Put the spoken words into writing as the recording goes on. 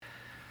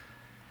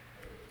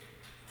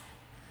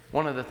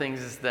One of the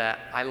things that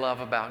I love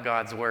about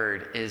God's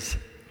Word is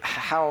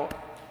how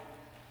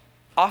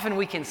often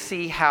we can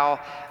see how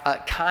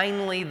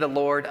kindly the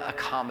Lord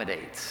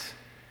accommodates.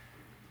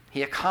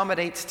 He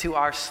accommodates to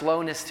our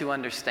slowness to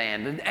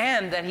understand,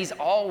 and that He's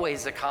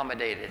always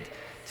accommodated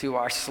to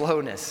our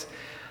slowness.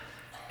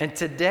 And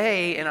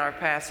today in our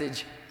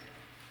passage,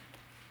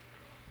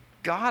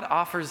 God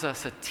offers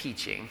us a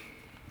teaching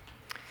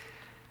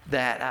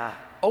that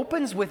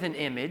opens with an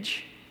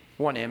image,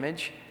 one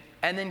image,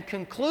 and then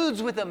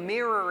concludes with a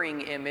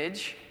mirroring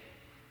image,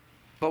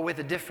 but with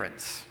a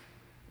difference.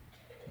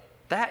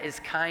 That is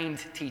kind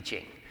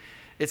teaching.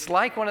 It's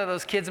like one of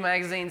those kids'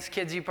 magazines.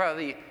 Kids, you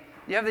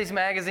have these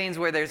magazines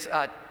where there's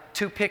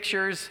two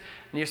pictures,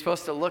 and you're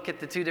supposed to look at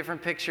the two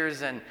different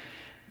pictures, and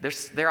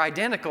they're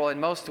identical in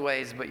most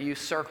ways, but you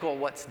circle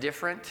what's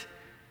different.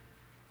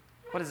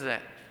 What is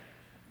that?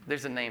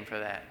 There's a name for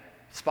that.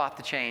 Spot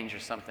the change or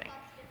something.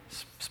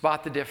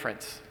 Spot the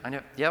difference. I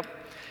know. Yep.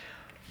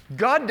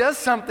 God does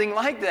something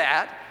like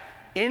that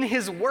in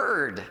His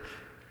Word.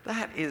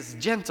 That is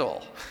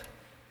gentle.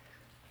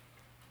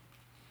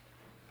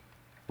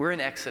 We're in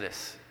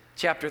Exodus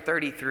chapter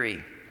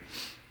 33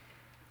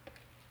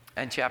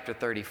 and chapter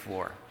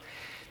 34.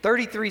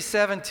 33,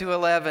 7 to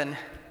 11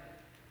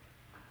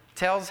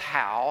 tells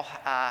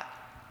how,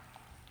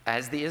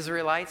 as the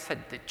Israelites had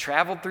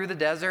traveled through the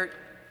desert,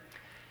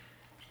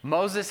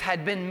 Moses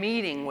had been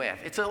meeting with,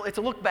 it's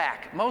a look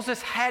back.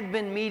 Moses had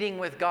been meeting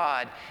with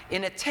God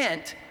in a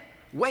tent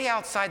way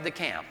outside the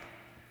camp.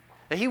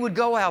 That he would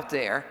go out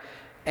there,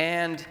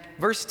 and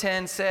verse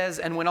 10 says,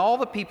 "And when all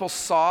the people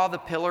saw the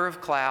pillar of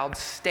cloud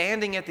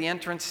standing at the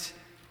entrance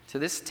to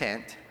this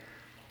tent,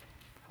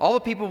 all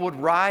the people would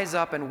rise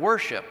up and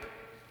worship,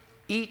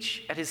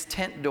 each at his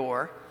tent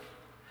door.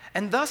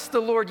 And thus the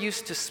Lord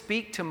used to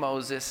speak to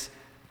Moses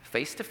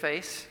face to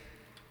face,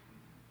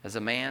 as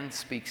a man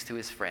speaks to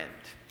his friend."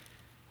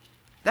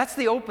 That's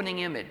the opening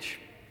image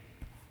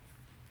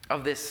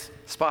of this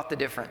Spot the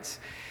Difference.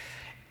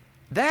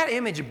 That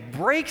image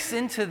breaks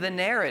into the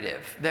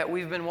narrative that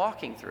we've been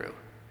walking through.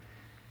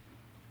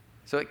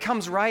 So it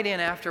comes right in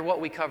after what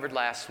we covered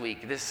last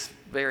week, this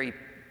very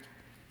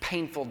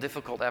painful,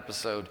 difficult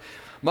episode.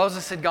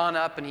 Moses had gone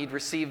up and he'd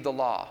received the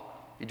law.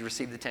 He'd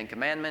received the Ten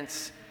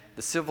Commandments,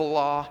 the civil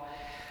law.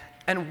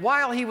 And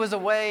while he was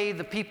away,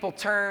 the people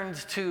turned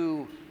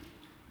to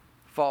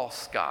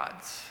false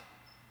gods.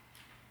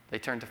 They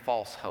turned to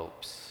false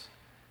hopes.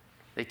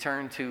 They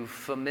turned to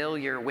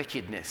familiar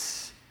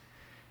wickedness,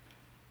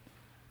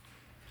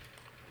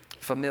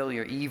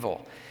 familiar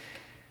evil.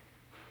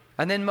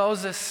 And then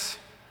Moses,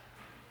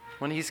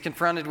 when he's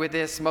confronted with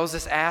this,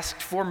 Moses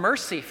asked for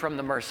mercy from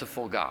the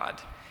merciful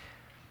God.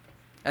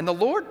 And the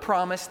Lord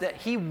promised that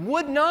He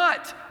would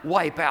not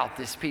wipe out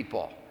this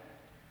people.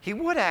 He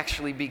would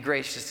actually be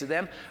gracious to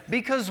them,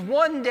 because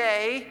one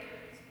day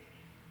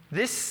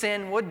this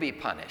sin would be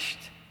punished.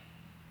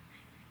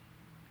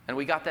 And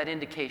we got that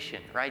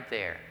indication right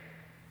there.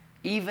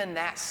 Even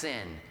that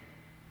sin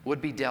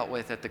would be dealt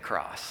with at the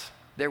cross.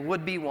 There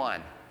would be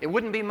one. It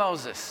wouldn't be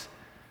Moses.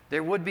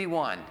 There would be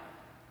one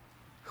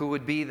who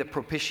would be the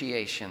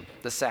propitiation,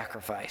 the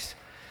sacrifice.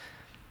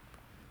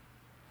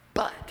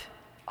 But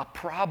a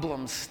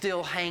problem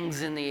still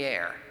hangs in the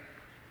air.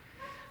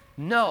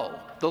 No,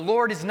 the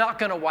Lord is not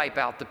going to wipe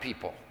out the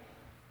people.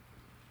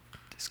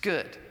 It's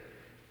good.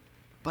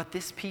 But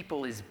this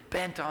people is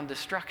bent on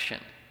destruction.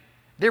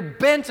 They're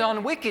bent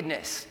on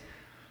wickedness.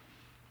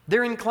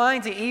 They're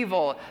inclined to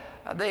evil.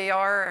 They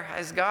are,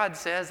 as God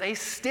says, a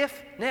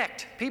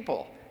stiff-necked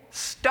people,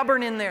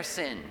 stubborn in their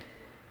sin.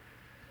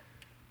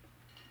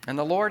 And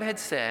the Lord had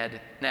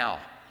said, "Now,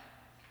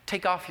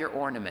 take off your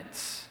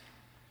ornaments."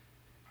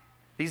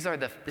 It's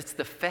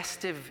the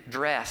festive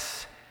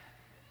dress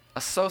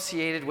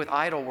associated with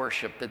idol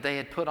worship that they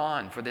had put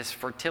on for this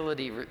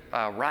fertility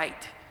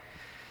rite.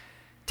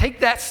 Take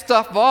that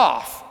stuff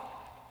off,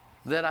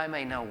 that I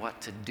may know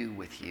what to do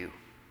with you.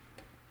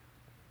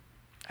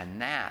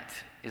 And that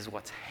is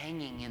what's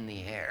hanging in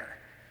the air.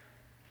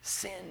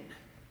 Sin.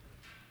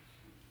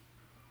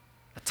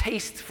 A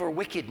taste for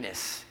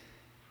wickedness.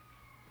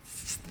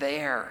 It's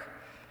there.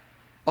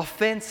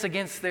 Offense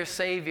against their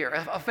Savior.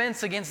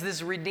 Offense against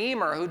this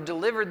Redeemer who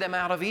delivered them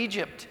out of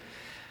Egypt.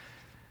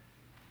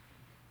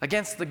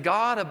 Against the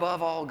God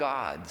above all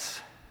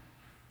gods,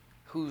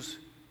 who's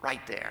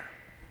right there,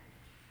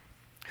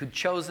 who'd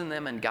chosen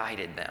them and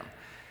guided them.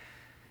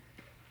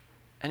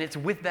 And it's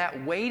with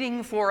that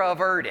waiting for a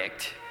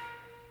verdict.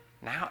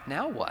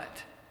 Now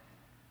what?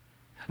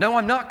 No,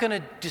 I'm not going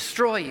to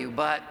destroy you,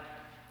 but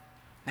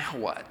now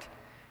what?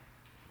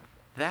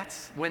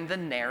 That's when the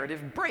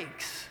narrative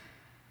breaks.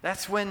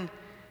 That's when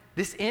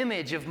this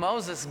image of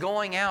Moses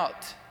going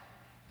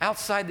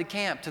outside the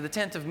camp to the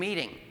tent of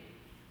meeting,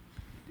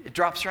 it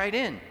drops right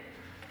in.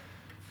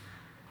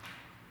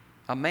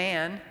 A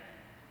man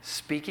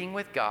speaking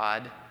with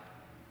God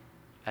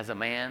as a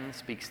man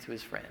speaks to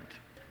his friend.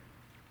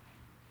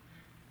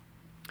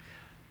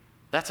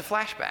 That's a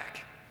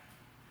flashback.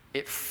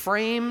 It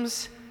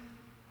frames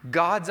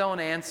God's own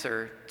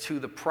answer to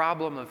the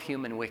problem of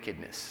human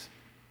wickedness.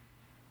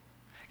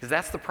 Because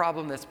that's the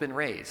problem that's been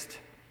raised.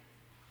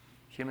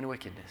 Human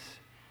wickedness.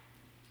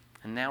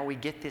 And now we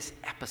get this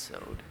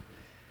episode,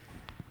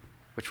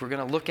 which we're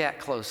going to look at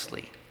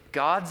closely.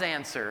 God's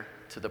answer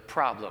to the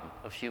problem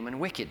of human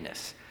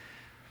wickedness.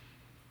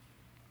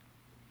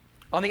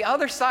 On the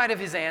other side of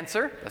his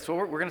answer, that's what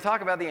we're going to talk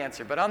about the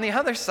answer, but on the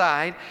other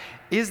side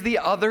is the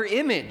other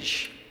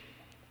image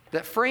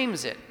that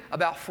frames it.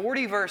 About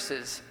 40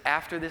 verses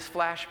after this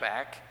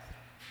flashback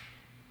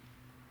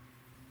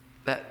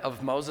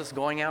of Moses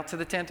going out to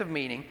the tent of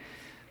meeting,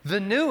 the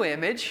new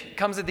image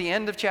comes at the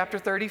end of chapter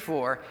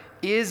 34,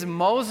 is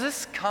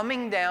Moses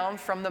coming down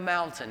from the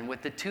mountain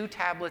with the 2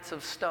 tablets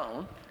of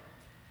stone,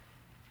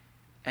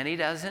 and he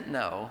doesn't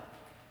know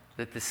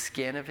that the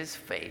skin of his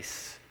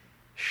face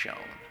shone.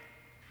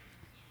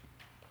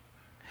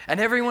 And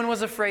everyone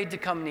was afraid to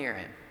come near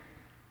him.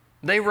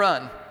 They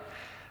run,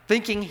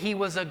 thinking he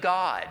was a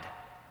god,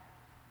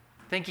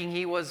 thinking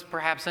he was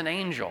perhaps an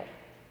angel.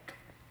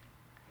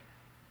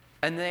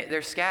 And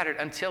they're scattered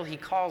until he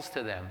calls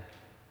to them.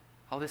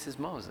 Oh, this is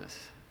Moses.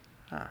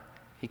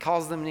 He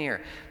calls them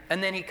near.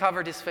 And then he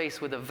covered his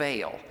face with a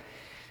veil.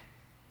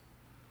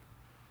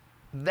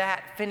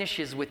 That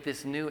finishes with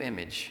this new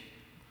image.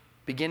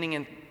 Beginning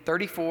in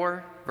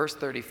 34, verse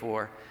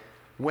 34.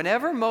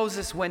 Whenever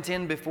Moses went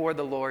in before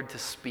the Lord to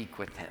speak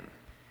with him,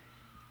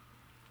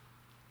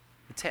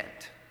 the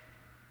tent,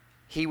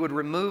 he would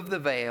remove the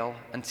veil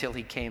until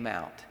he came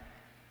out.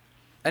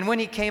 And when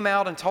he came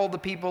out and told the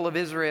people of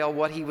Israel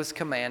what he was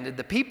commanded,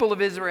 the people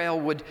of Israel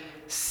would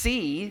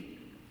see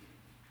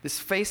this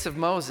face of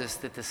Moses,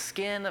 that the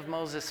skin of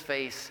Moses'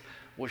 face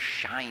was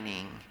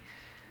shining.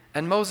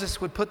 And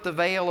Moses would put the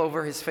veil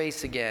over his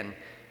face again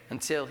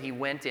until he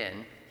went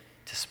in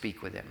to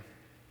speak with him.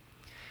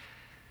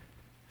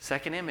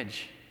 Second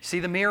image. See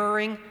the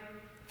mirroring?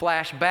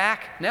 Flash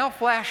back, now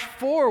flash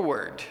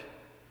forward.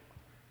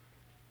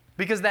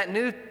 Because that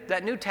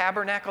new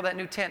tabernacle, that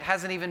new tent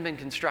hasn't even been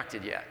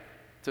constructed yet.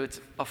 So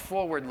it's a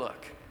forward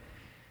look.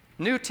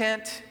 New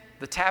tent,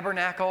 the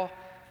tabernacle,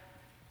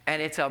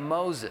 and it's a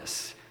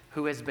Moses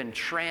who has been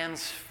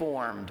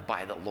transformed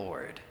by the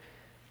Lord,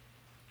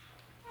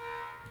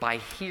 by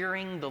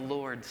hearing the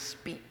Lord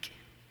speak.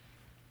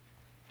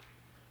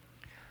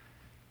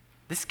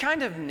 This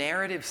kind of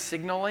narrative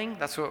signaling,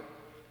 that's what,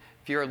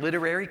 if you're a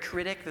literary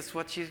critic, that's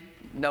what you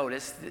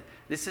notice.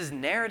 This is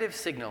narrative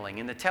signaling.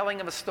 In the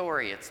telling of a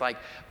story, it's like,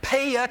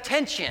 pay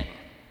attention.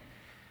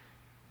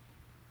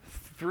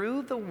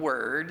 Through the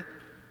word,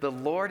 the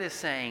Lord is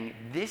saying,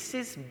 this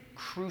is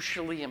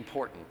crucially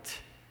important.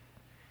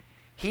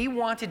 He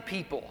wanted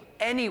people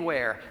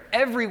anywhere,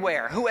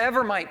 everywhere,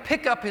 whoever might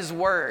pick up his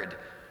word,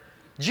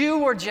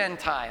 Jew or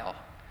Gentile,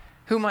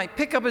 who might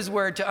pick up his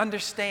word to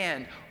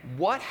understand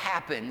what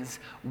happens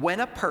when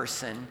a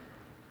person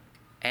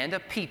and a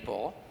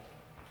people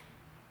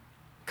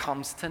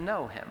comes to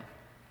know him.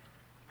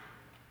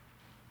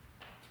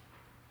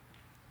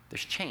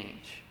 There's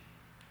change.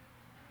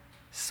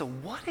 So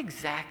what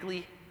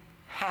exactly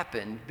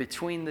happened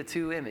between the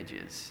 2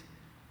 images?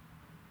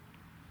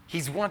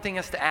 He's wanting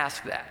us to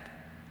ask that.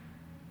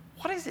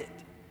 What is it?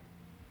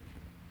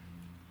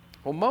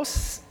 Well,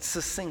 most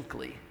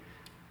succinctly,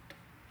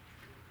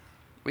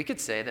 we could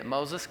say that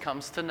Moses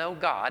comes to know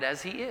God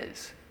as he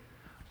is.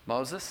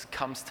 Moses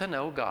comes to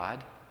know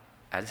God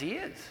as he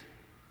is.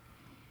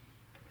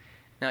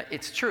 Now,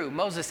 it's true,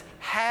 Moses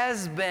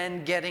has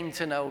been getting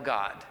to know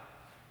God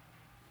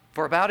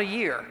for about a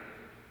year.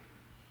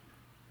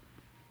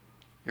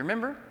 You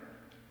remember,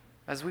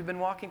 as we've been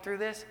walking through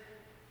this?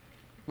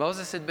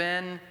 Moses had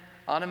been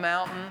on a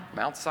mountain,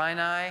 Mount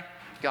Sinai.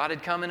 God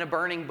had come in a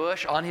burning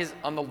bush. On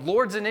the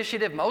Lord's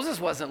initiative, Moses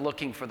wasn't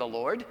looking for the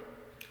Lord.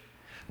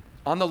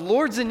 On the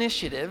Lord's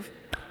initiative,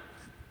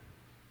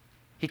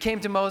 he came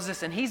to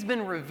Moses, and he's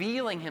been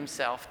revealing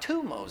himself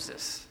to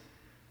Moses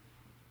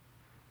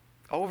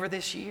over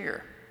this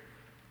year,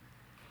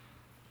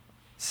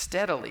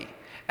 steadily.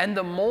 And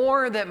the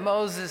more that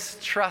Moses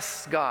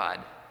trusts God,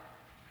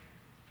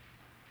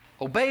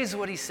 obeys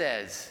what he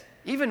says,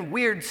 even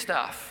weird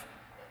stuff,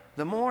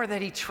 the more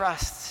that he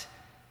trusts,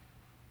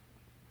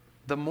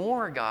 the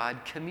more God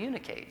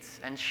communicates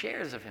and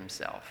shares of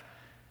himself.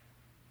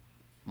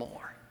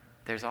 More.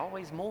 There's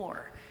always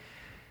more.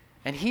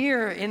 And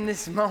here in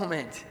this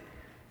moment,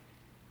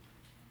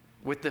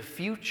 with the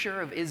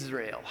future of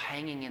Israel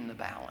hanging in the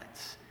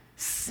balance,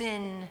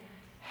 sin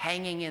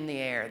hanging in the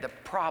air, the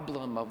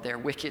problem of their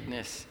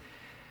wickedness,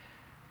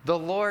 the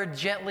Lord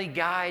gently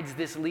guides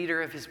this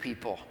leader of his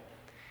people.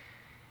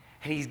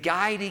 And he's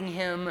guiding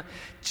him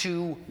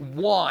to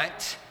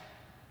want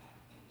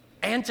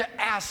and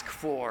to ask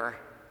for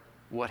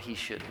what he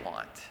should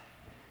want.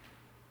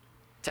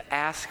 To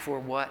ask for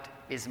what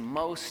is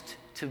most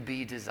to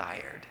be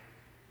desired.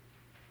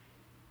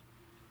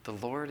 The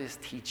Lord is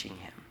teaching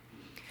him.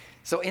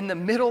 So in the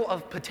middle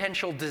of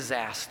potential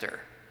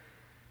disaster,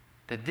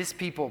 that this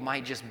people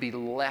might just be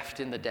left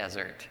in the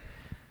desert,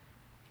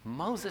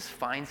 Moses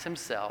finds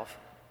himself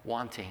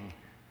wanting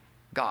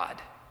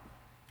God.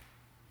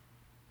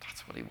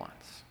 That's what he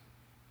wants.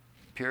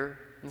 Pure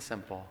and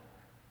simple,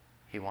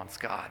 he wants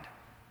God.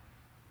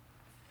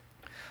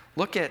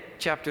 Look at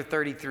chapter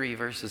 33,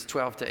 verses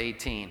 12 to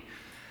 18.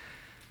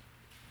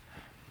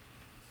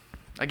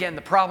 Again,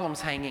 the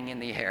problem's hanging in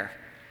the air.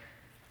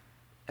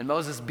 And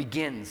Moses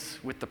begins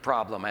with the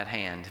problem at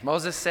hand.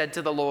 Moses said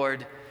to the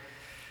Lord,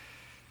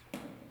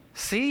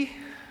 "See,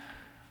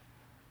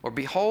 or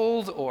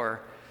behold,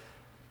 or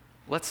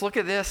let's look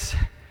at this.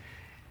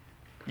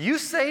 You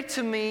say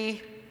to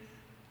me,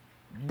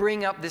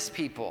 bring up this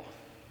people.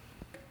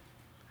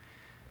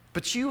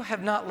 But you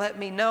have not let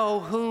me know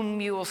whom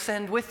you will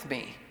send with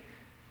me."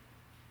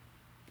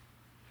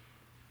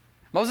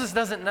 Moses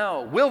doesn't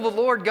know. Will the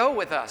Lord go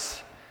with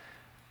us?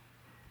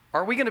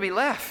 Are we going to be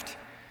left?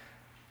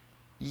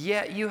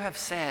 Yet you have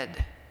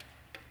said,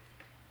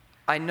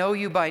 I know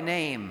you by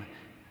name,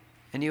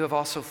 and you have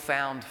also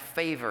found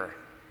favor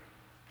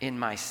in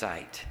my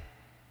sight.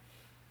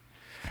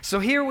 So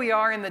here we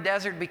are in the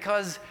desert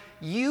because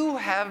you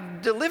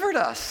have delivered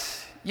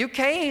us. You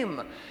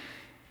came.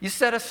 You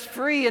set us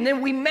free, and then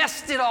we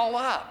messed it all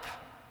up.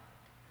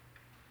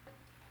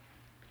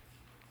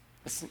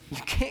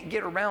 You can't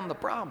get around the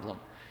problem.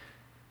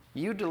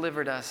 You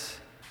delivered us,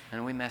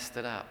 and we messed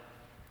it up.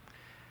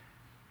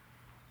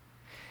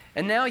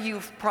 And now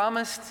you've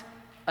promised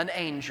an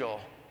angel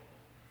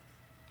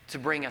to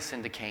bring us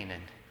into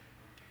Canaan.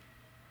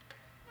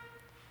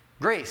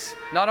 Grace,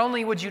 not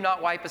only would you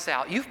not wipe us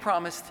out, you've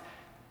promised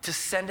to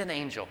send an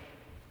angel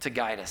to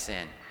guide us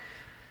in.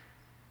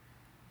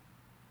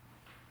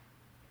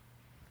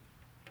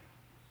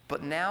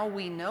 But now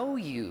we know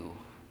you.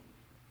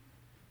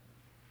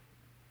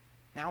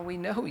 Now we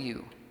know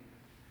you.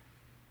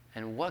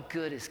 And what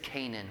good is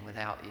Canaan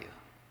without you?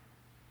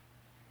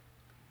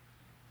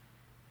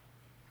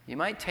 You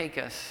might take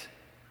us.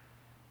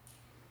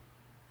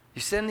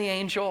 You send the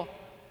angel.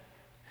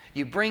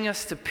 You bring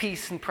us to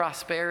peace and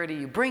prosperity.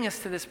 You bring us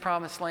to this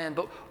promised land.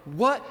 But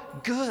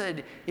what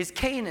good is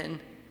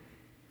Canaan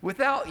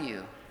without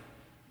you?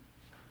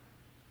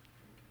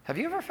 Have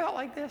you ever felt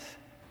like this?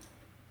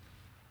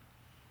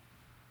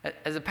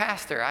 As a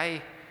pastor,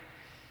 I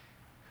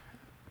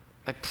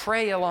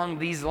pray along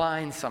these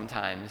lines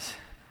sometimes.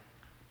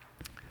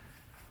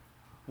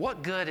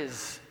 What good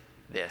is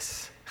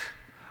this?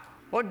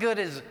 What good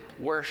is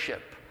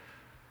worship?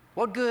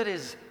 What good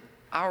is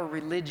our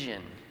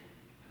religion?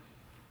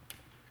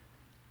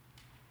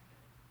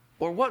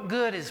 Or what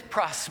good is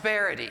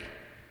prosperity?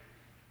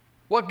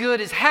 What good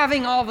is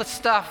having all the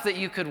stuff that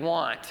you could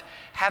want?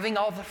 Having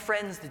all the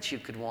friends that you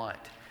could want?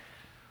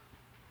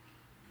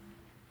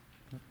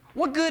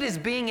 What good is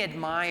being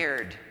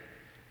admired?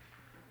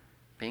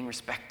 Being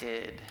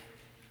respected?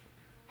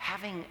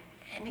 Having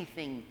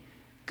anything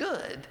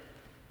good?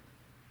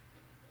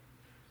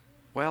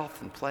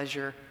 Wealth and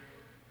pleasure,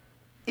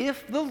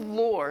 if the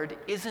Lord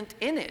isn't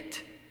in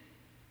it.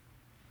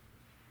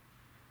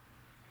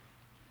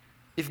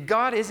 If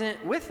God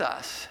isn't with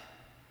us,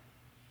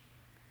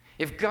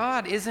 if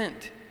God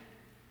isn't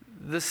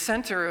the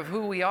center of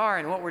who we are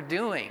and what we're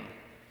doing,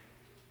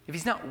 if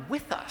He's not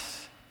with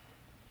us,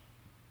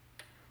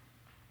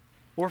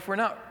 or if we're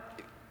not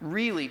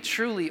really,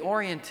 truly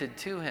oriented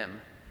to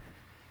Him,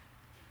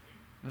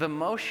 the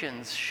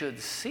motions should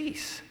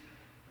cease.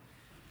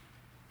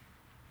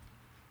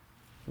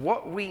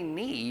 What we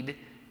need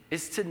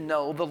is to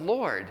know the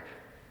Lord.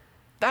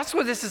 That's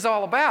what this is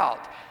all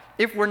about.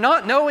 If we're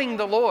not knowing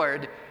the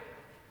Lord,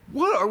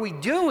 what are we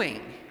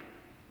doing?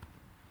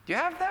 Do you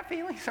have that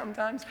feeling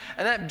sometimes?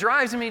 And that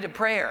drives me to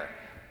prayer.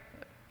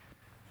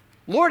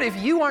 Lord,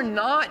 if you are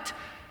not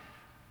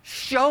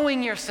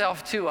showing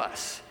yourself to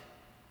us,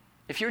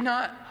 if you're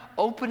not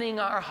opening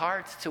our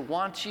hearts to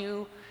want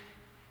you,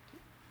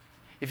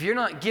 if you're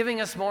not giving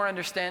us more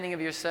understanding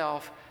of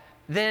yourself,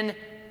 then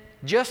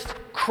just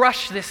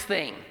crush this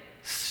thing.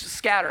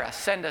 Scatter us.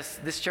 Send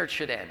us. This church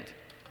should end.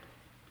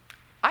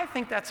 I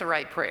think that's a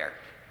right prayer.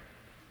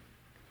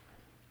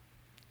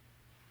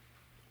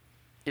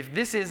 If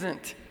this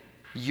isn't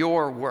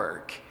your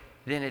work,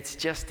 then it's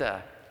just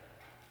a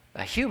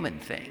human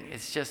thing. It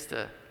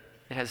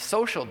has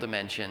social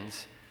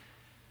dimensions.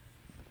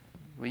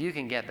 Well, you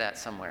can get that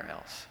somewhere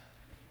else.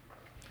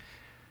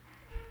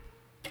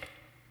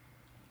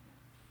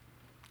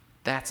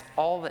 That's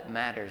all that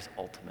matters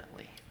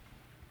ultimately.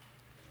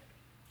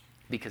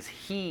 Because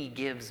He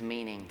gives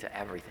meaning to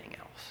everything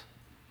else.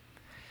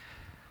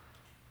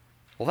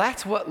 Well,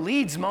 that's what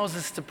leads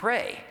Moses to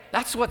pray.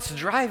 That's what's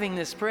driving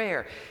this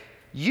prayer.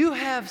 You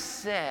have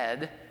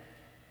said,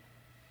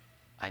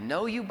 I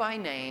know you by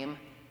name,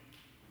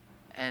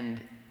 and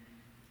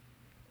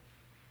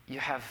you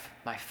have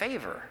my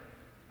favor.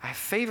 I have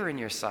favor in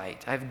your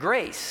sight. I have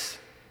grace.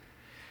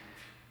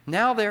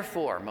 Now,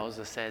 therefore,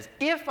 Moses says,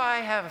 if I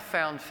have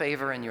found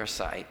favor in your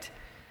sight,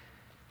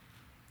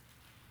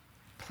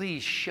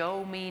 please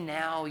show me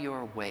now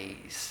your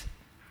ways,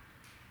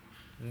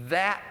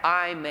 that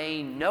I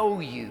may know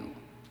you.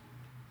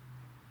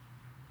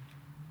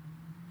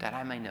 That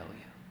I may know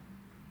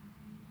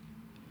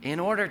you. In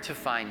order to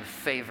find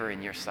favor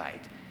in your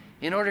sight,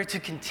 in order to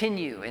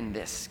continue in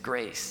this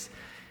grace,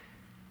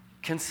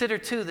 consider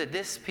too that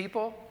this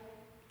people,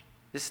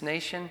 this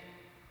nation,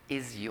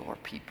 is your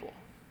people.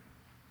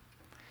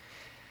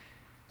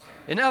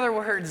 In other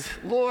words,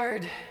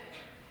 Lord,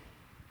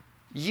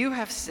 you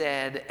have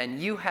said and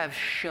you have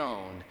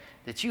shown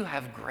that you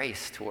have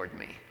grace toward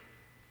me.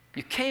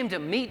 You came to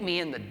meet me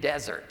in the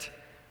desert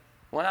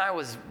when I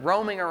was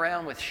roaming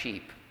around with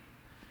sheep.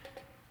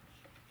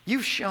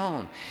 You've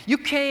shown. You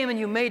came and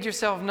you made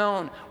yourself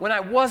known when I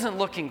wasn't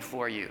looking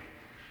for you.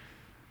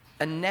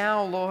 And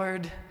now,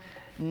 Lord,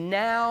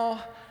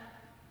 now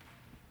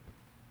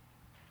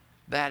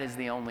that is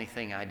the only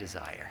thing I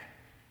desire.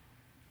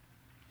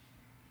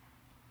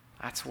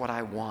 That's what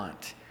I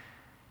want.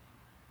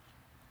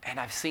 And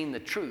I've seen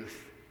the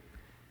truth.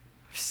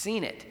 I've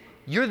seen it.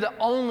 You're the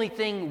only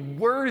thing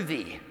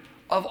worthy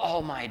of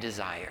all my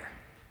desire.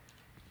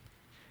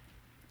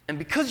 And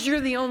because you're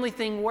the only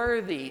thing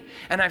worthy,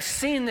 and I've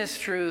seen this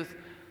truth,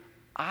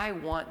 I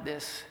want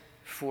this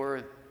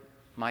for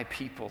my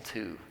people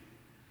too.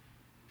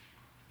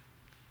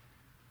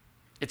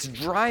 It's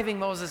driving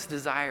Moses'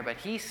 desire, but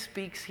he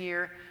speaks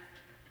here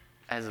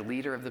as a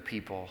leader of the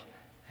people,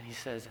 and he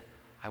says,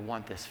 I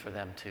want this for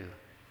them too,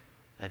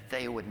 that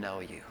they would know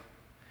you.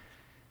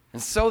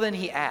 And so then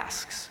he's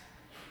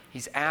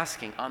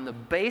asking on the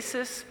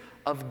basis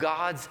of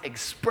God's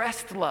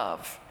expressed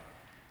love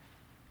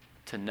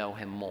to know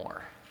him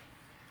more.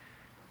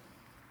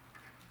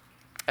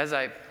 As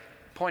I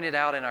pointed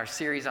out in our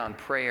series on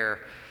prayer,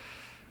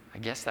 I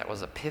guess that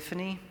was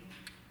Epiphany,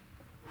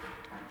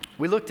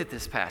 we looked at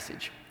this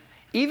passage.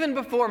 Even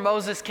before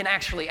Moses can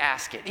actually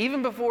ask it,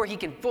 even before he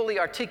can fully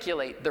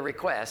articulate the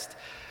request,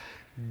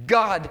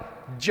 God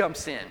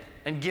jumps in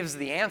and gives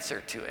the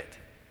answer to it.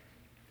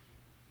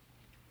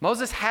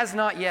 Moses has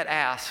not yet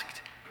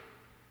asked,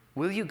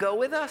 will you go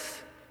with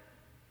us?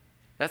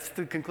 That's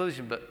the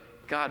conclusion,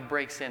 but God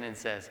breaks in and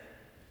says,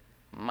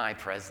 my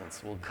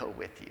presence will go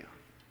with you.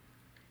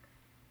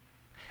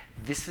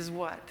 This is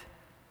what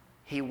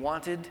he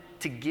wanted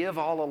to give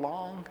all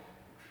along,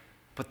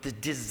 but the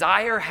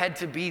desire had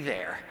to be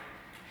there.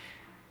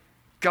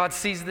 God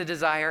sees the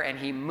desire and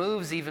he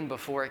moves even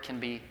before it can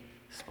be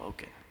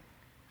spoken.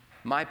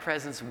 My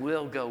presence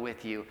will go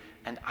with you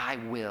and I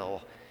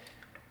will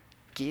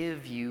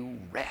give you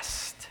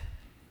rest.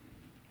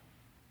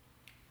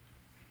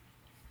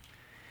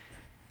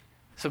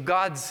 So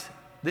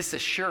this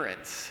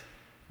assurance,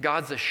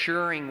 God's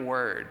assuring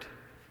word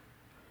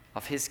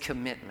of his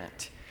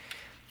commitment,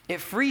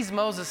 it frees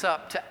Moses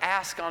up to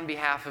ask on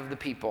behalf of the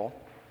people,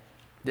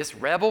 this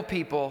rebel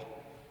people,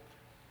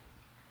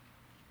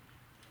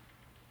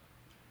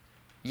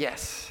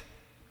 yes,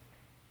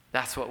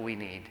 that's what we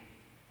need.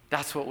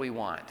 That's what we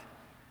want.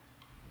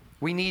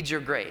 We need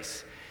your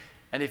grace.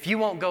 And if you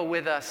won't go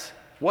with us,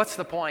 what's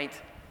the point?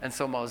 And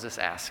so Moses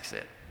asks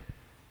it.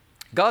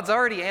 God's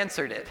already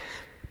answered it,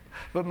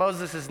 but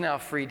Moses is now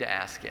free to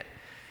ask it.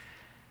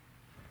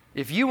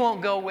 If you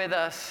won't go with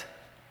us,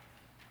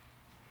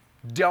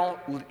 don't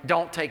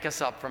take us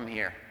up from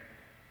here.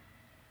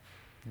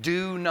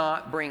 Do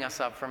not bring us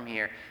up from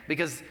here.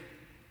 Because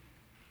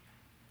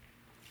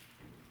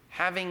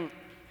having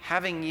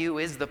you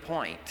is the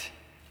point.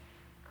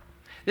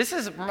 This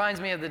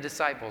reminds me of the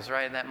disciples,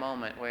 right? In that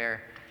moment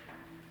where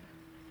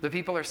the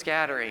people are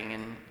scattering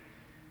and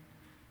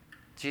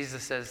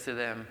Jesus says to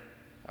them,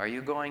 are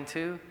you going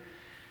too?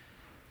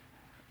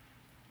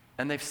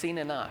 And they've seen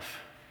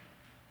enough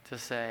to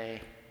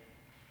say,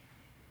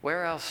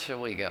 where else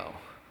shall we go?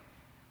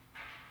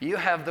 You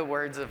have the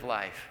words of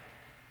life.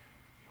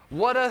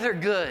 What other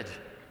good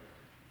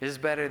is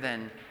better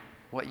than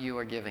what you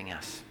are giving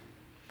us?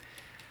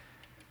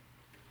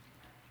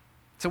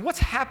 So what's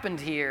happened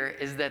here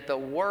is that the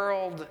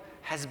world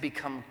has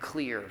become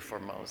clear for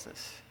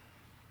Moses.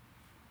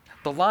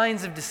 The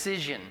lines of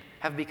decision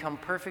have become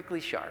perfectly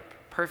sharp,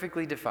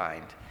 perfectly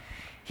defined.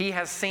 He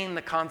has seen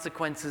the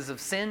consequences of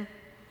sin,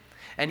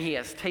 and he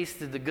has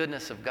tasted the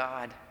goodness of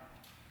God.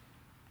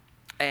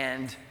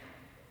 And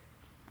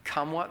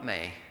come what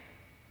may,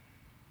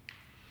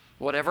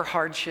 whatever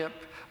hardship,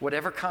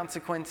 whatever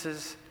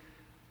consequences,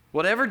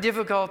 whatever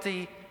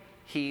difficulty,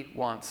 he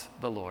wants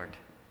the Lord.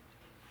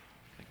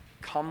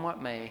 Come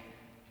what may,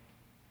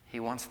 he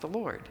wants the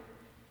Lord.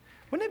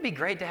 Wouldn't it be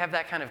great to have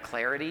that kind of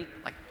clarity,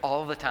 like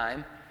all the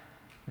time,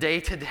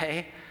 day to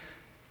day?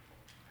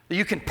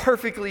 You can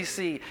perfectly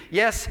see,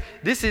 yes,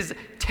 this is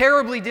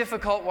terribly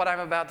difficult what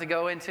I'm about to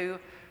go into,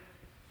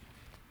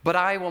 but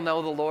I will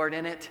know the Lord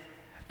in it,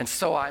 and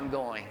so I'm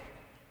going.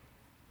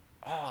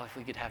 Oh, if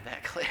we could have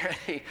that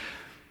clarity.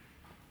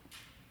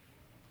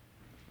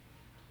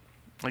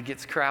 It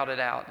gets crowded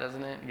out,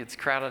 doesn't it? It gets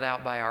crowded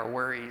out by our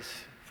worries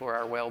for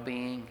our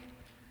well-being,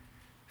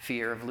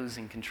 fear of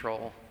losing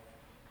control.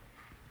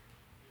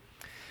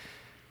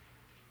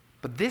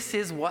 But this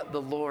is what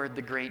the Lord,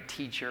 the great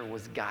teacher,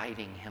 was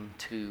guiding him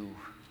to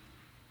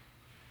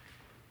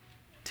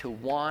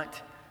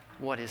want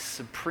what is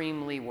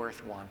supremely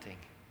worth wanting,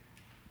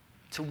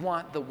 to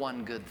want the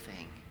one good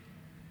thing.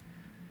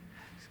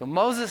 So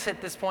Moses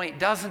at this point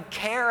doesn't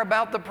care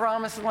about the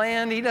promised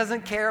land. He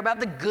doesn't care about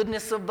the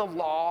goodness of the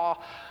law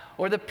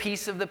or the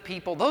peace of the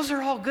people. Those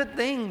are all good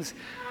things.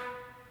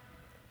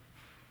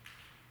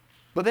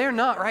 But they're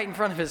not right in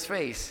front of his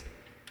face.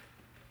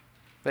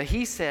 But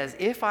he says,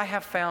 if I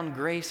have found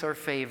grace or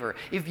favor,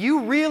 if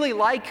you really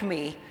like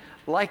me,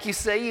 like you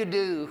say you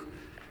do,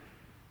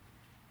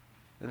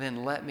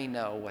 then let me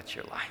know what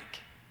you're like,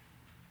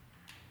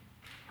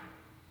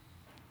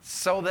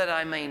 so that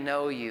I may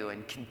know you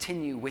and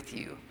continue with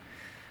you.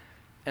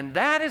 And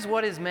that is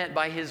what is meant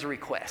by his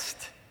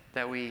request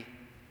that we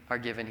are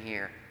given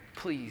here.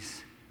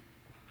 Please,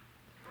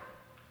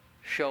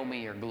 show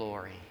me your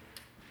glory.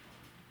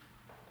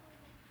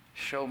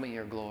 Show me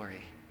your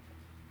glory.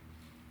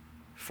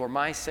 For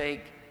my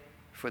sake,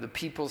 for the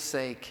people's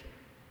sake,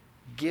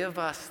 give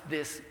us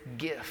this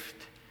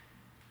gift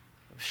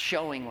of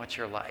showing what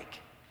you're like.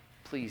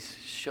 Please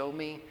show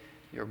me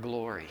your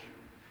glory.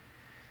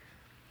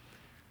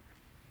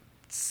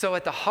 So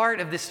at the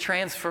heart of this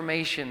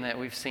transformation that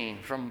we've seen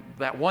from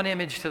that one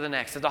image to the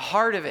next, at the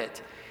heart of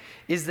it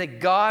is that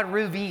God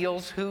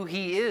reveals who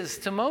he is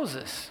to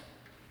Moses.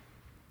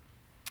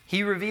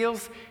 He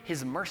reveals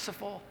his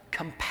merciful,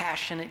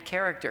 compassionate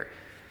character.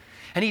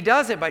 And he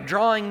does it by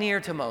drawing near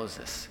to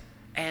Moses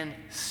and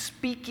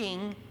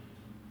speaking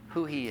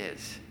who he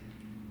is.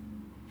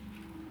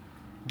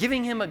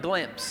 Giving him a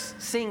glimpse,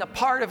 seeing a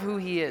part of who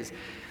he is.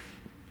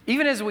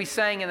 Even as we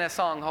sang in that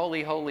song,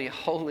 Holy, Holy,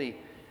 Holy,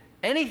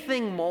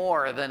 anything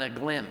more than a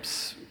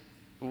glimpse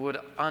would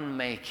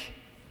unmake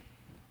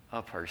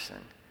a person.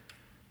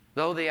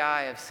 Though the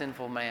eye of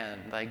sinful man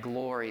thy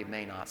glory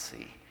may not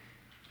see.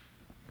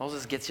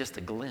 Moses gets just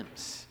a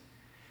glimpse.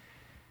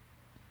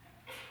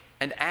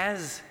 And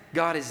as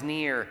God is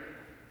near,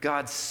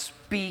 God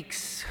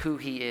speaks who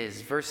he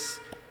is. Verse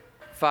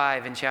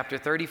 5 in chapter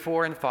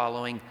 34 and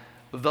following,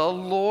 the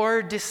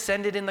Lord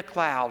descended in the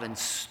cloud and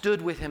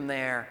stood with him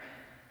there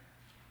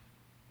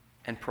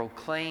and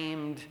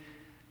proclaimed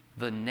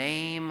the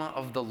name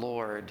of the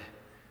Lord.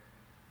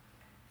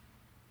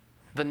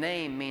 The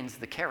name means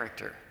the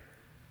character.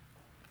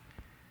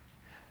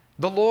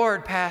 The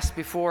Lord passed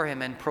before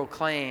him and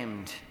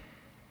proclaimed,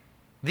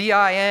 the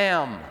I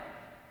am.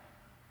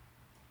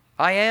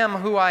 I am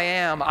who I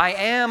am. I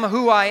am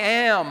who I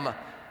am,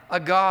 a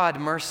God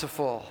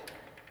merciful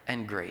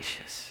and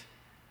gracious,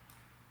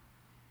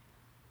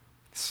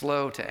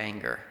 slow to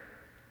anger,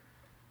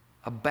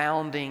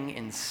 abounding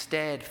in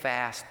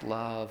steadfast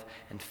love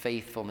and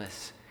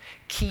faithfulness,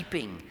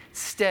 keeping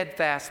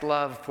steadfast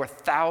love for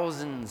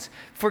thousands,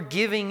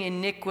 forgiving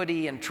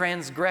iniquity and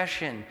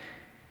transgression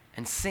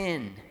and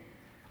sin,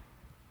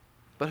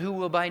 but who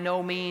will by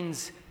no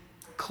means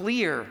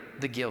clear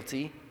the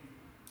guilty,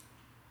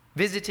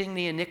 visiting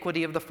the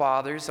iniquity of the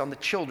fathers on the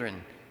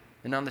children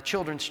and on the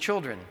children's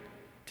children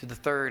to the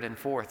third and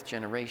fourth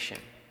generation.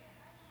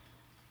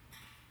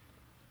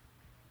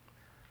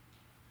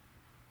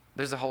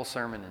 There's a whole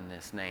sermon in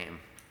this name.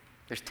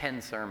 There's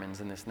 10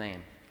 sermons in this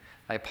name.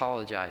 I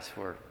apologize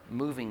for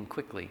moving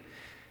quickly.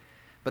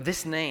 But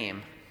this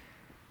name,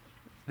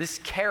 this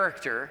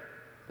character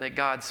that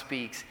God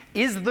speaks,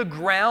 is the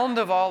ground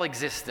of all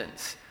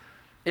existence.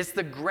 It's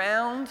the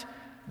ground,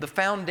 the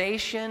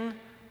foundation,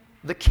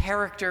 the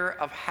character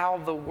of how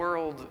the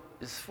world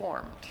is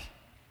formed.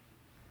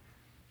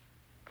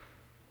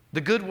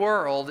 The good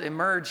world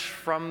emerged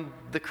from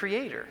the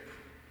Creator.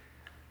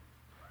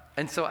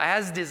 And so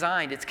as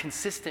designed, it's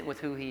consistent with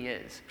who he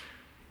is.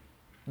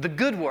 The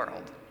good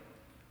world.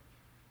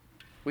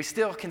 We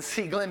still can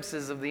see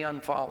glimpses of the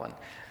unfallen.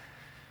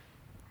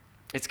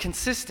 It's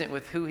consistent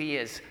with who he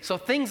is. So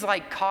things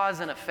like cause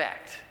and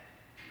effect,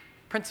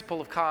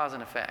 principle of cause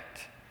and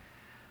effect,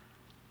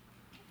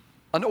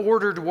 an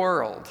ordered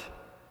world,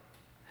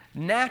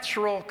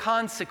 natural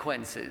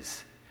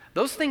consequences,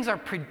 those things are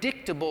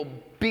predictable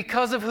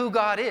because of who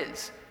God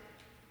is.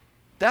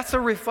 That's a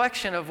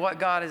reflection of what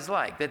God is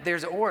like, that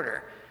there's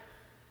order,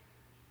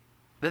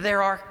 that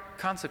there are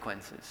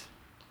consequences.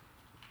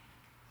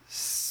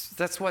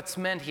 That's what's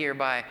meant here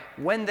by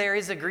when there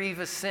is a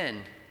grievous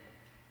sin,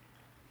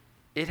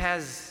 it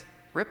has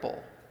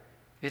ripple,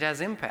 it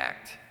has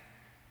impact.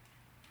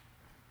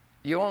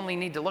 You only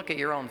need to look at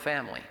your own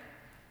family.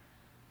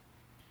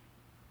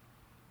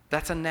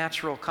 That's a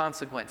natural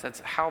consequence. That's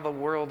how the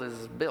world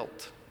is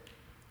built.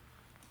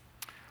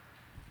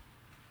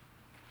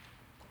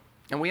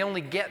 And we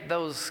only get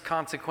those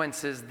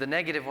consequences, the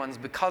negative ones,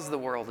 because the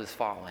world is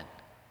fallen.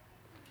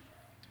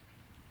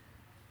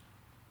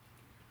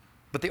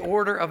 But the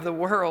order of the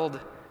world,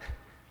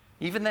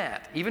 even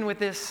with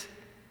this,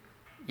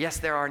 yes,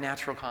 there are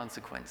natural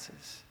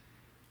consequences.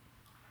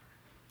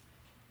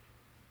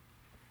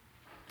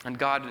 And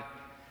God,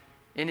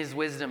 in his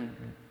wisdom,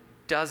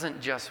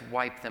 doesn't just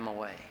wipe them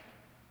away,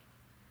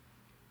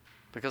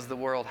 because the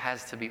world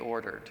has to be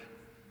ordered.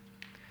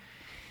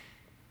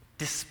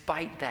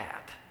 Despite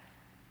that,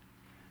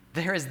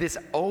 there is this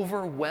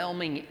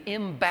overwhelming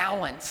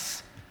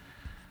imbalance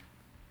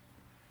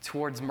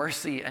towards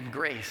mercy and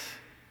grace,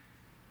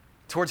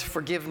 towards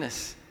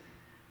forgiveness.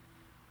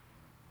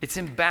 It's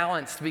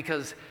imbalanced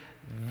because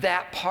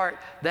that part,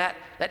 that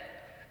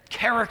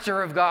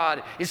character of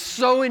God is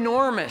so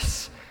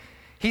enormous.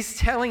 He's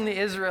telling the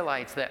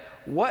Israelites that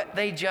what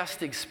they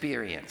just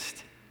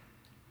experienced,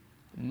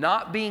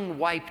 not being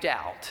wiped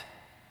out,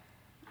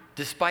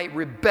 despite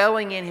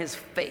rebelling in his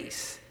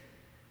face,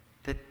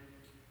 that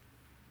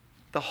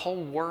the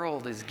whole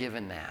world is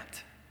given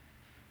that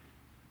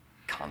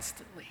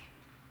constantly.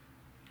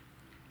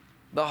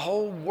 The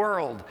whole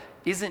world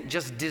isn't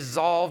just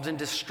dissolved and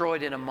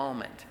destroyed in a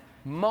moment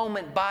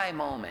by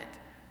moment.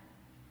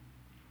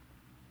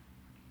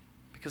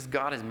 Because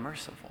God is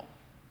merciful.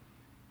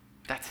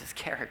 That's his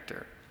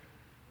character.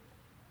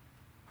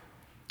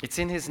 It's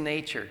in his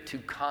nature to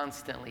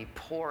constantly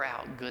pour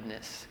out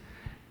goodness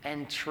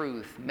and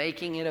truth,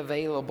 making it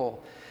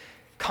available,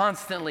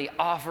 constantly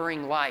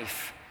offering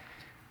life,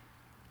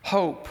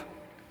 hope,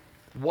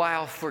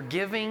 while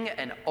forgiving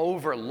and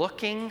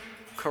overlooking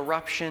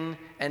corruption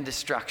and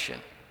destruction.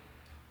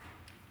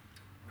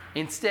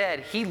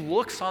 Instead, he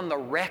looks on the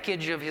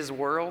wreckage of his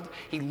world,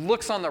 he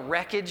looks on the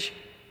wreckage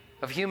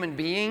of human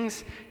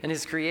beings and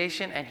his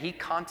creation, and he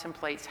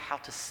contemplates how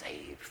to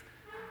save.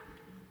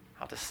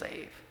 How to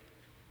save.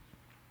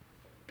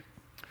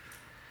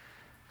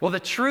 Well, the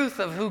truth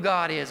of who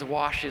God is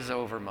washes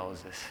over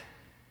Moses.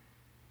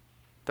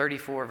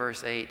 34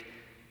 verse 8.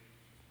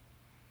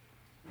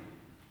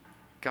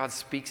 God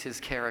speaks his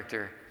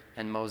character,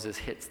 and Moses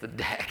hits the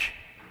deck.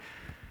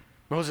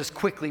 Moses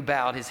quickly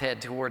bowed his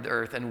head toward the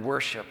earth and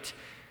worshiped.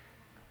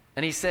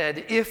 And he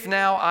said, "If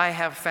now I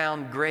have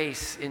found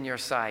grace in your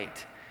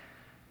sight,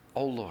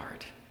 O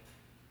Lord,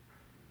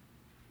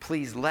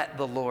 please let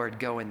the Lord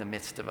go in the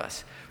midst of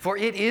us. For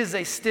it is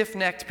a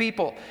stiff-necked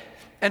people.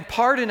 And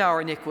pardon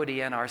our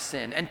iniquity and our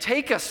sin, and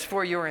take us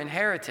for your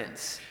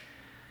inheritance."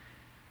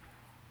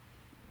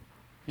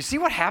 You see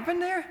what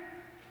happened there?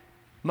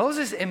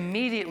 Moses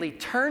immediately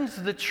turns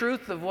the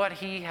truth of what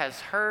he has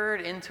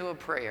heard into a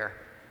prayer.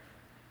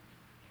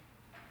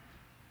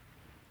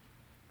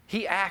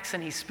 He acts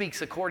and he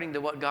speaks according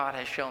to what God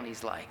has shown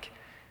he's like,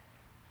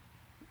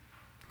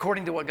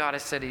 according to what God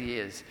has said he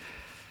is.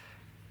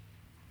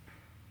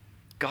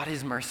 God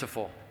is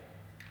merciful.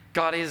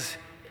 God is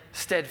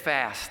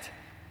steadfast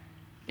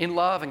in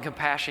love and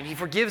compassion. He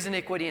forgives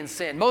iniquity and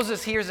sin.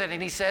 Moses hears it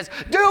and he says,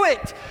 "Do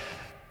it!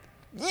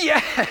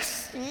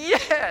 Yes,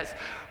 yes!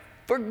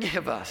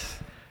 Forgive us.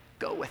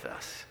 Go with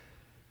us."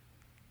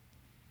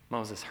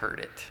 Moses heard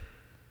it.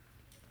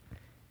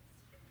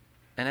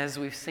 And as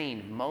we've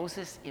seen,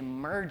 Moses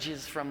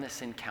emerges from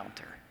this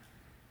encounter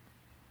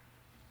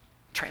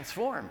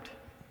transformed.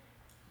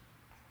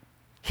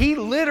 He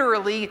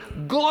literally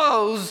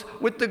glows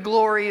with the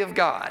glory of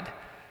God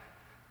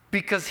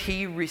because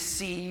he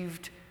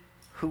received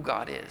who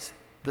God is,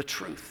 the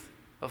truth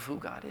of who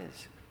God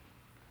is.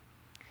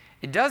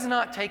 It does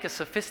not take a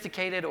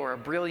sophisticated or a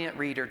brilliant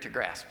reader to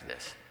grasp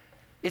this.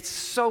 It's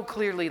so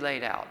clearly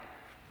laid out.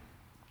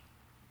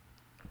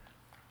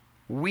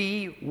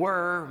 We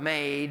were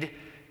made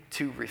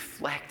to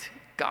reflect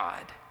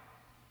God.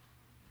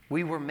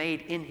 We were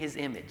made in his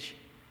image.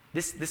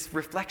 This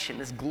reflection,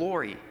 this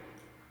glory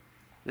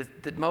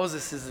that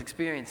Moses is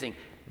experiencing,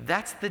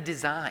 that's the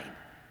design.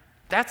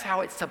 That's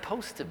how it's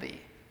supposed to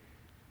be.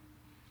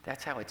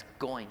 That's how it's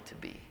going to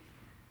be.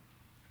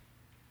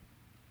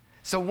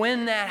 So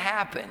when that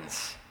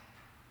happens,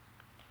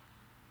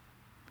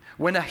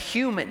 when a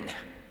human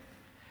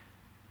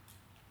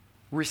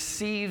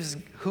receives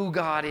who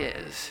God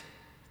is,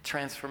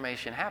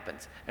 transformation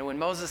happens. And when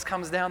Moses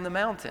comes down the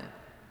mountain,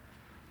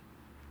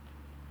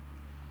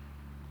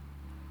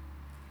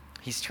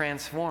 he's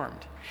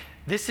transformed.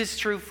 This is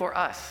true for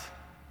us.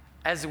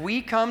 As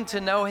we come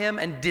to know him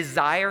and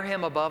desire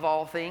him above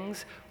all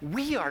things,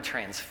 we are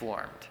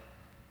transformed.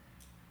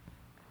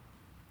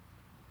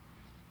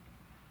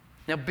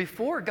 Now,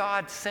 before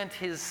God sent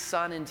his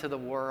Son into the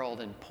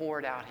world and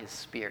poured out his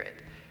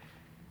Spirit,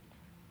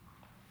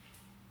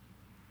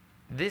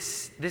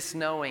 this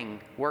knowing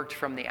worked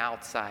from the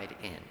outside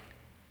in,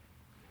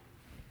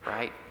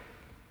 right?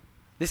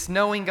 This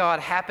knowing God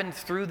happened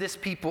through this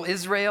people,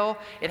 Israel.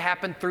 It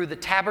happened through the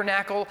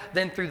tabernacle,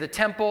 then through the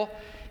temple.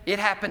 It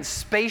happened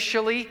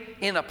spatially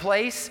in a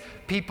place.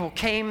 People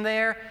came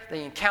there.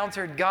 They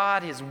encountered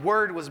God. His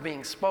word was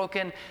being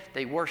spoken.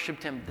 They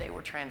worshiped him. They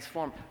were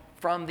transformed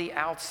from the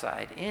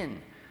outside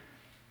in.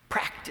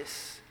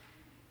 Practice.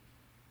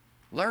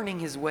 Learning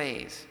his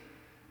ways.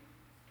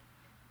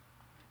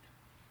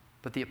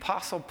 But the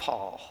Apostle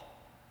Paul,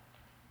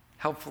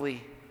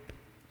 helpfully,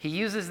 he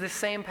uses this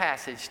same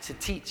passage to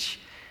teach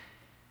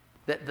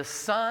that the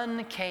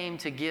Son came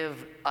to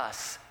give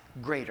us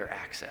greater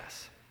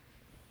access.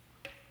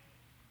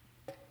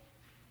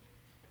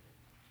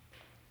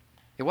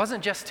 It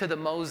wasn't just to the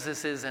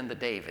Moseses and the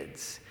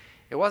Davids.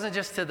 It wasn't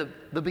just to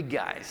the big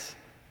guys,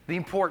 the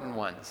important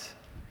ones.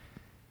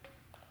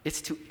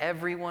 It's to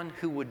everyone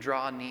who would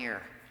draw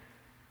near.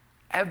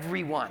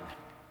 Everyone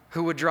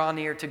who would draw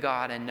near to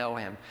God and know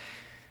him.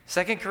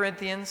 2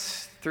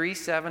 Corinthians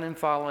 3:7 and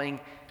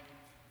following.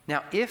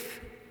 Now, if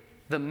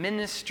the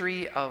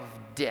ministry of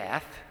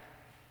death,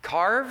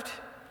 carved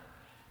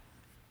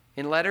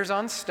in letters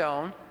on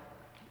stone,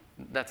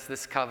 that's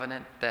this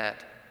covenant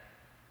that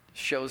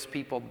shows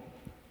people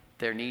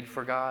their need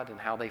for God and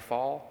how they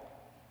fall.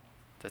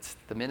 That's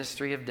the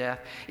ministry of death.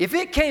 If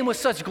it came with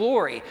such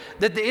glory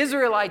that the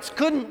Israelites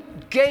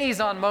couldn't gaze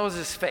on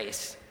Moses'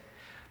 face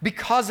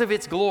because of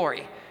its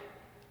glory,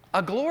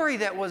 a glory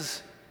that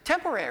was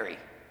temporary,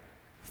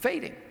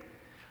 fading,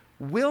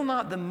 will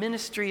not the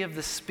ministry of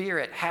the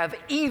Spirit have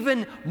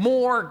even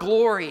more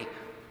glory?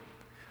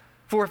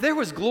 For if there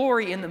was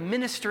glory in the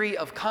ministry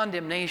of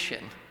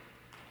condemnation,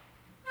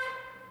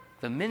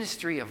 the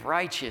ministry of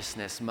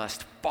righteousness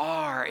must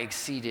far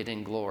exceed it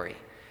in glory.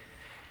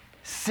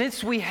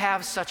 Since we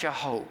have such a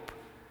hope,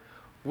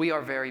 we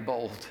are very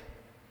bold.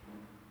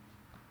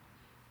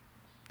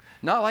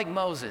 Not like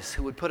Moses,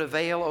 who would put a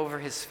veil over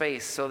his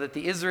face so that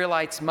the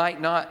Israelites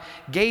might not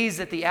gaze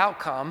at the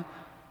outcome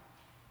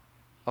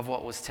of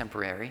what was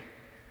temporary.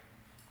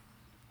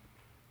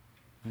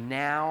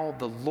 Now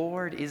the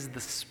Lord is the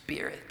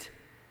Spirit,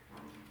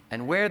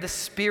 and where the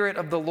Spirit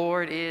of the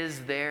Lord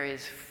is, there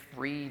is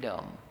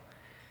freedom.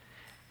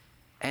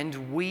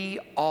 And we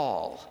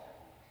all,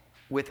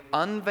 with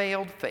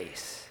unveiled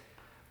face,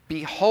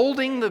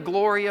 beholding the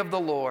glory of the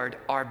Lord,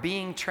 are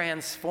being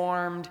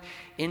transformed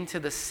into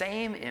the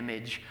same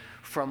image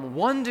from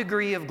one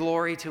degree of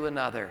glory to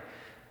another.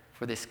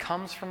 For this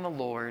comes from the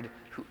Lord,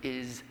 who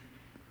is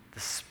the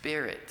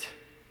Spirit.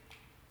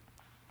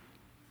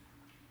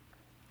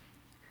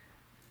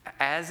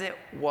 As it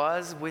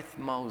was with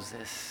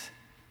Moses,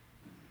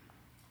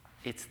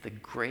 it's the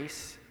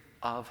grace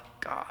of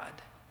God.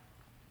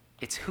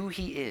 It's who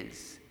he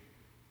is.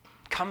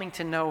 Coming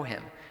to know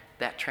him,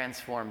 that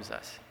transforms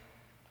us.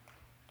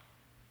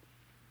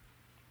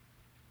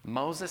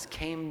 Moses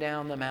came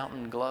down the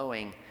mountain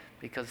glowing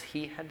because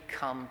he had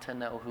come to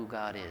know who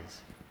God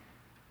is.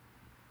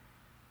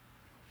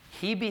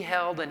 He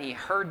beheld and he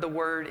heard the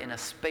word in a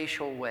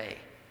spatial way,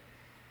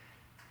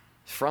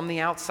 from the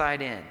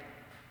outside in.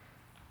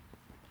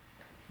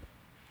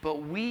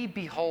 But we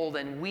behold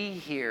and we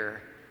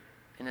hear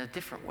in a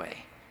different way.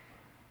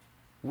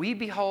 We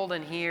behold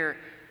and hear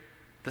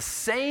the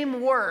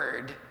same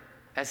word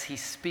as he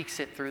speaks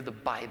it through the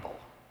Bible.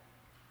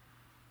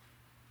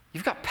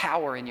 You've got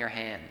power in your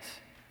hands.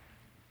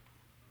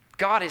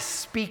 God is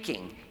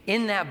speaking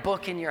in that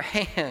book in your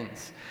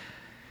hands.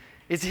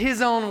 It's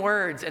his own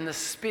words, and the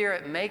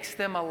Spirit makes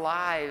them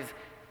alive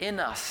in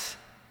us.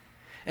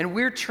 And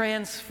we're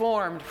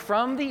transformed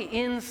from the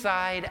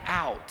inside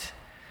out.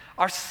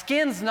 Our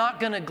skin's not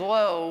going to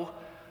glow,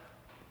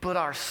 but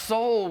our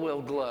soul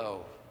will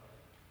glow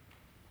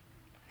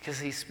because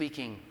he's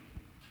speaking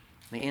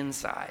the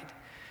inside.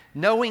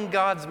 Knowing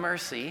God's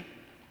mercy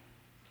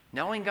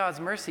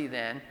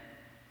then,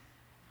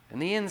 on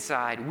the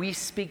inside, we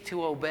speak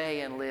to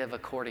obey and live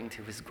according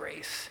to his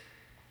grace.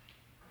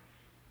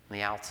 On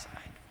the outside.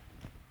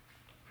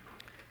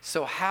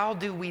 So how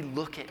do we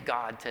look at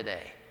God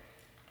today?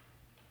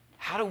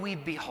 How do we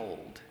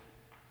behold?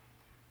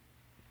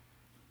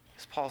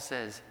 As Paul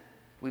says,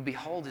 we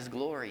behold his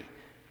glory,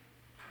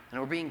 and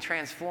we're being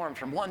transformed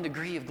from one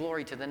degree of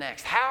glory to the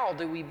next. How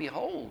do we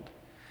behold?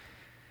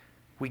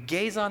 We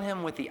gaze on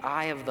him with the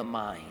eye of the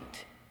mind,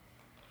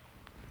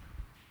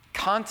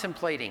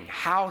 contemplating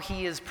how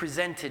he is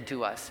presented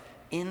to us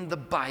in the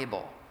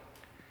Bible.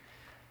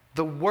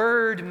 The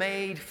Word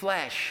made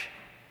flesh,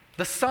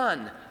 the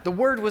Son, the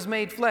Word was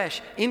made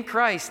flesh in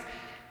Christ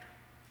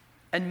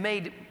and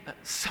made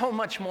so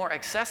much more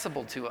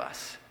accessible to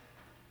us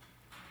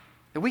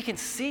that we can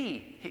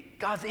see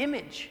God's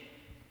image.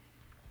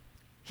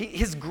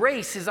 His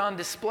grace is on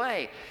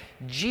display.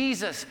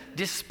 Jesus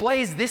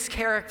displays this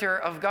character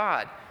of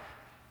God.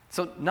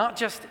 So not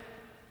just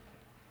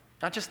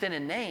in a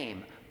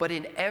name, but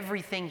in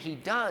everything he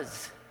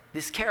does,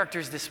 this character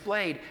is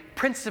displayed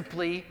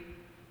principally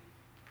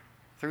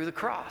through the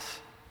cross.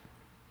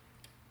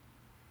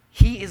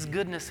 He is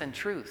goodness and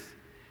truth.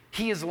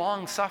 He is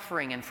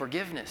long-suffering and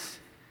forgiveness.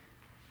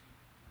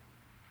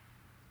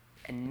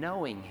 And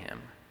knowing him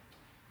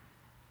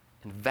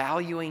and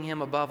valuing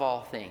him above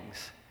all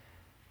things,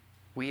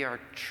 we are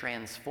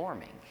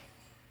transforming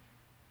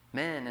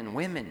men and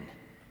women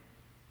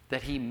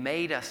that he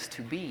made us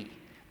to be,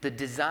 the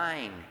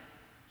design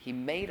he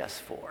made us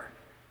for.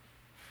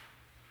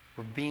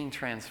 We're being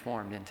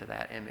transformed into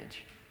that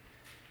image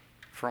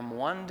from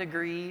one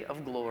degree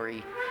of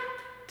glory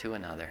to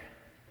another.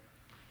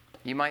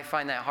 You might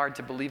find that hard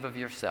to believe of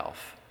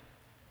yourself.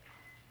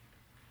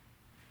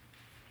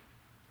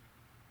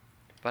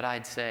 But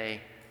I'd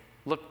say,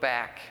 look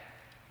back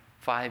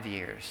 5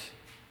 years,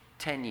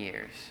 10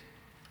 years,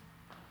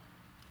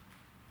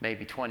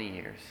 maybe 20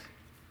 years.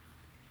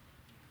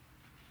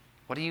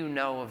 What do you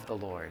know of the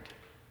Lord?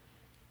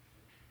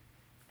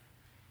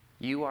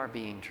 You are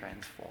being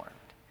transformed.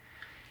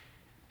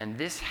 And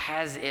this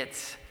has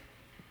its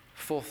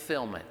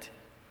fulfillment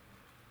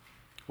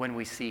when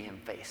we see him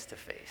face to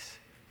face.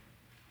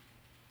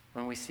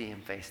 When we see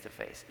him face to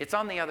face. It's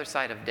on the other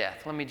side of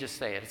death. Let me just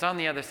say it. It's on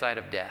the other side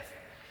of death.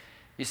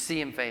 You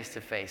see him face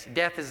to face.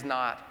 Death is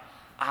not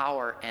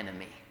our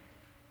enemy.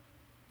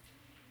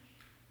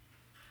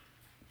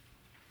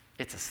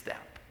 It's a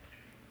step.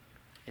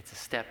 It's a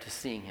step to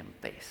seeing him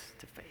face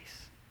to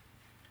face.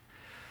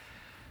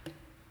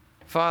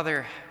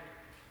 Father,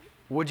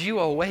 Would you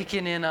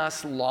awaken in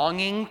us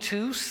longing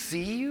to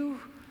see you?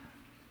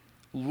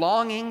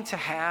 Longing to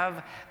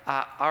have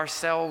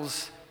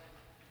ourselves,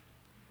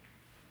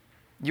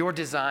 your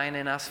design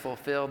in us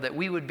fulfilled, that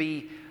we would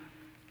be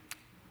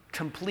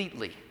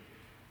completely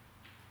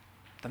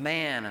the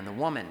man and the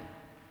woman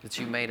that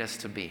you made us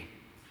to be.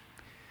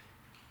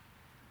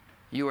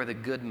 You are the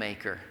good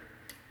maker.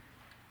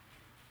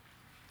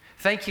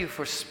 Thank you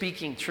for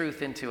speaking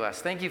truth into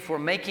us. Thank you for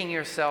making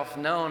yourself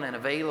known and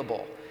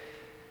available.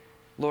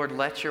 Lord,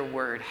 let your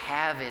word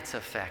have its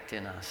effect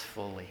in us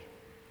fully.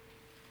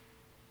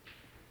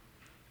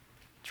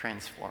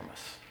 Transform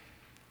us.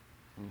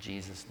 In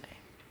Jesus' name.